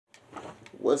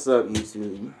What's up,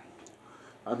 YouTube?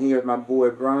 I'm here with my boy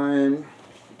Brian,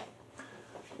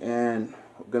 and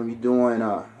we're gonna be doing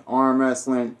arm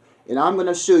wrestling, and I'm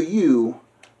gonna show you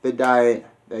the diet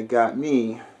that got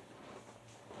me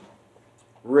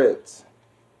ripped.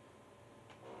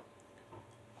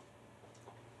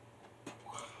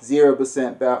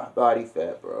 0% body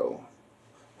fat, bro.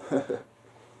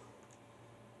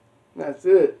 That's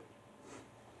it.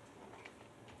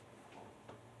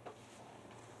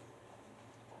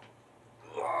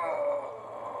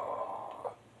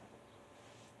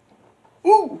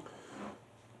 Ooh.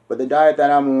 But the diet that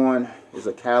I'm on is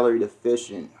a calorie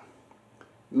deficient,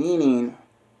 meaning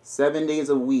 7 days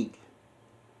a week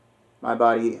my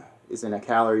body is in a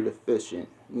calorie deficient,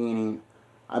 meaning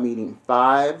I'm eating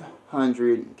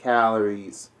 500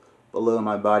 calories below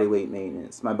my body weight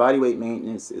maintenance. My body weight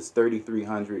maintenance is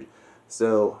 3,300.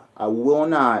 So I will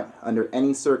not, under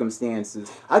any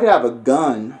circumstances, I could have a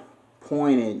gun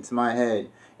pointed to my head,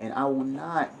 and I will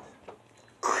not.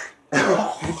 I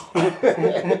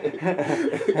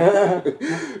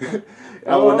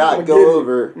will not go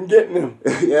over. I'm getting him.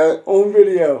 Yeah. On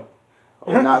video.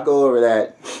 I will not go over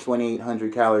that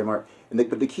 2,800 calorie mark.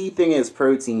 But the key thing is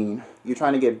protein. You're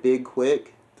trying to get big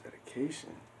quick.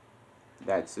 Dedication.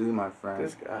 That too, my friend.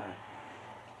 This guy.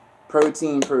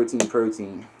 Protein, protein,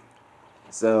 protein.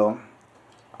 So,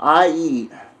 I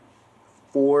eat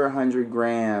 400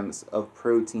 grams of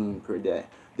protein per day.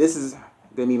 This is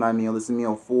going to be my meal. This is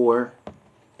meal 4.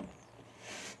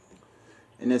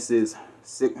 And this is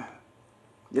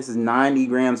 90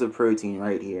 grams of protein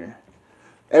right here.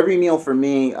 Every meal for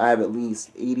me, I have at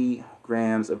least 80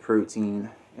 grams of protein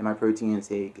in my protein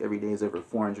intake. Every day is over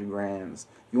 400 grams.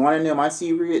 If you want to know my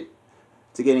secret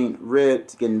to getting ripped,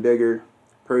 to getting bigger,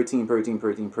 protein, protein,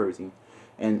 protein, protein.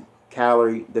 And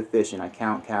calorie deficient. I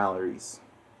count calories.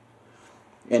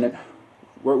 And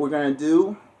what we're going to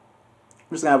do,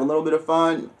 we're just going to have a little bit of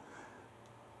fun.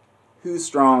 Who's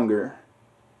stronger?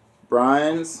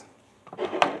 Brian's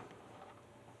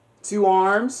 2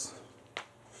 arms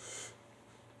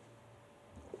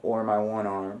or my 1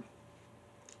 arm?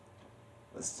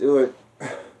 Let's do it.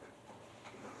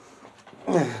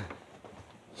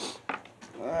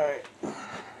 Alright.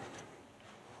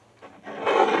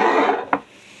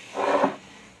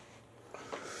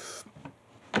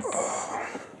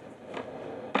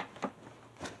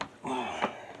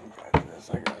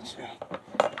 I got you.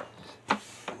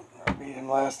 I beat him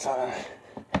last time.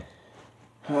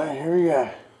 Alright, here we go.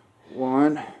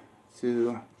 1,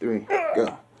 2, 3,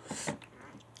 go.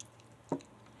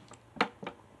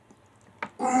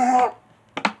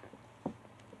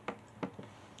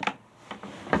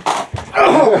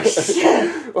 Oh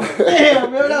shit!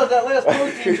 Damn, man, that was that last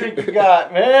protein drink you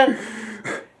got, man.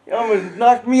 You almost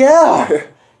knocked me out.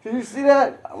 Did you see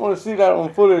that? I want to see that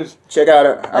on footage. Check out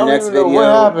our next video. What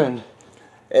happened?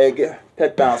 Hey,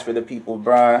 pec bounce for the people,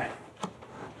 Brian.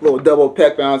 Little double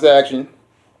pec bounce action.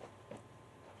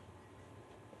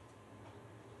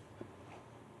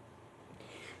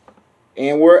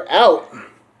 And we're out.